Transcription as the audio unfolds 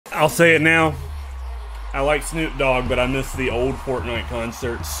I'll say it now. I like Snoop Dogg, but I miss the old Fortnite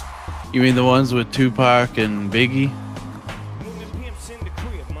concerts. You mean the ones with Tupac and Biggie?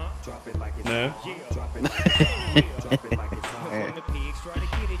 No.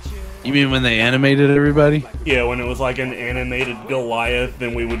 You mean when they animated everybody? Yeah, when it was like an animated Goliath,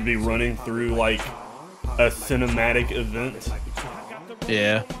 then we would be running through like a cinematic event.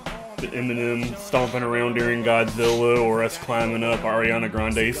 Yeah. Eminem stomping around during Godzilla, or us climbing up Ariana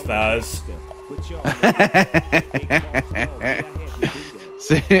Grande's thighs.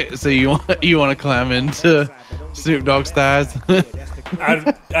 So you want to climb into Snoop Dogg's thighs?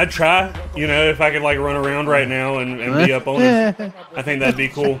 I'd try, you know, if I could like run around right now and be up on him. I think that'd be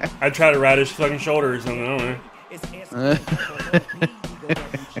cool. I'd try to ride his fucking shoulders. I don't know.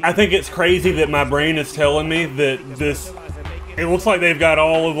 I think it's crazy that my brain is telling me that this. It looks like they've got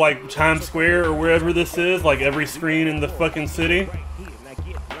all of like Times Square or wherever this is, like every screen in the fucking city.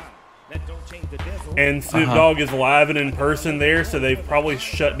 And Snoop Dogg is live and in person there, so they've probably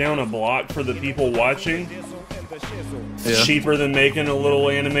shut down a block for the people watching. It's cheaper than making a little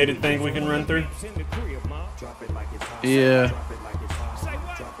animated thing we can run through. Yeah.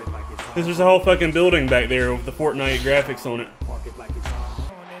 There's a whole fucking building back there with the Fortnite graphics on it.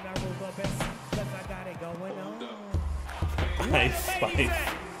 Nice spice.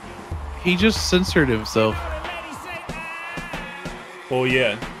 He just censored himself. Well,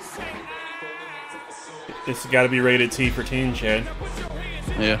 yeah. It's got to be rated T for teen, Chad.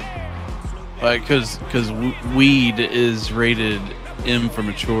 Yeah. Like, cause weed is rated M for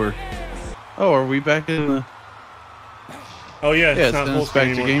mature. Oh, are we back in the? Oh yeah, Yeah, it's not full it's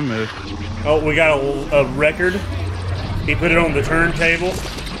back screen to anymore. game mode. Oh, we got a record. He put it on the turntable.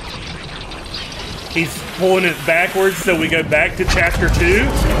 He's pulling it backwards, so we go back to chapter 2.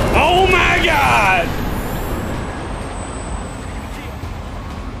 Oh my god!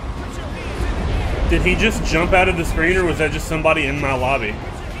 Did he just jump out of the screen, or was that just somebody in my lobby? I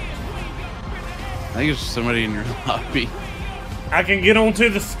think it's just somebody in your lobby. I can get onto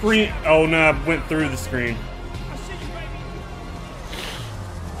the screen. Oh no, I went through the screen.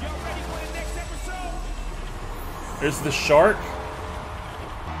 There's the shark.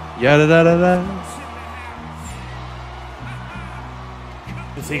 Yada da da da.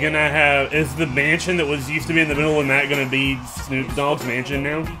 Is he gonna have? Is the mansion that was used to be in the middle of that gonna be Snoop Dogg's mansion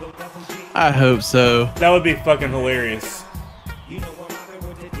now? I hope so. That would be fucking hilarious.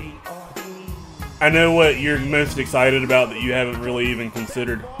 I know what you're most excited about that you haven't really even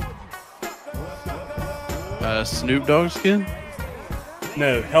considered. Snoop Dogg skin?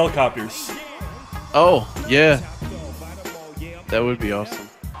 No, helicopters. Oh, yeah. That would be awesome.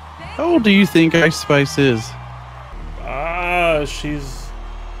 How old do you think Ice Spice is? She's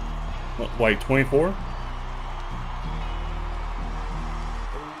what, like 24?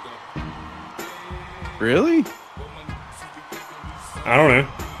 Really? I don't know.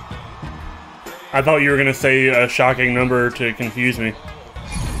 I thought you were gonna say a shocking number to confuse me.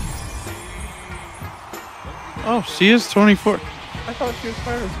 Oh, she is 24. I thought she was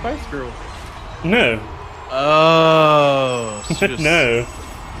part of Spice Girls. No. Oh. Just... No.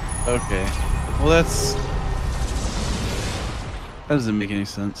 Okay. Well, that doesn't make any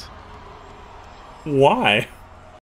sense. Why?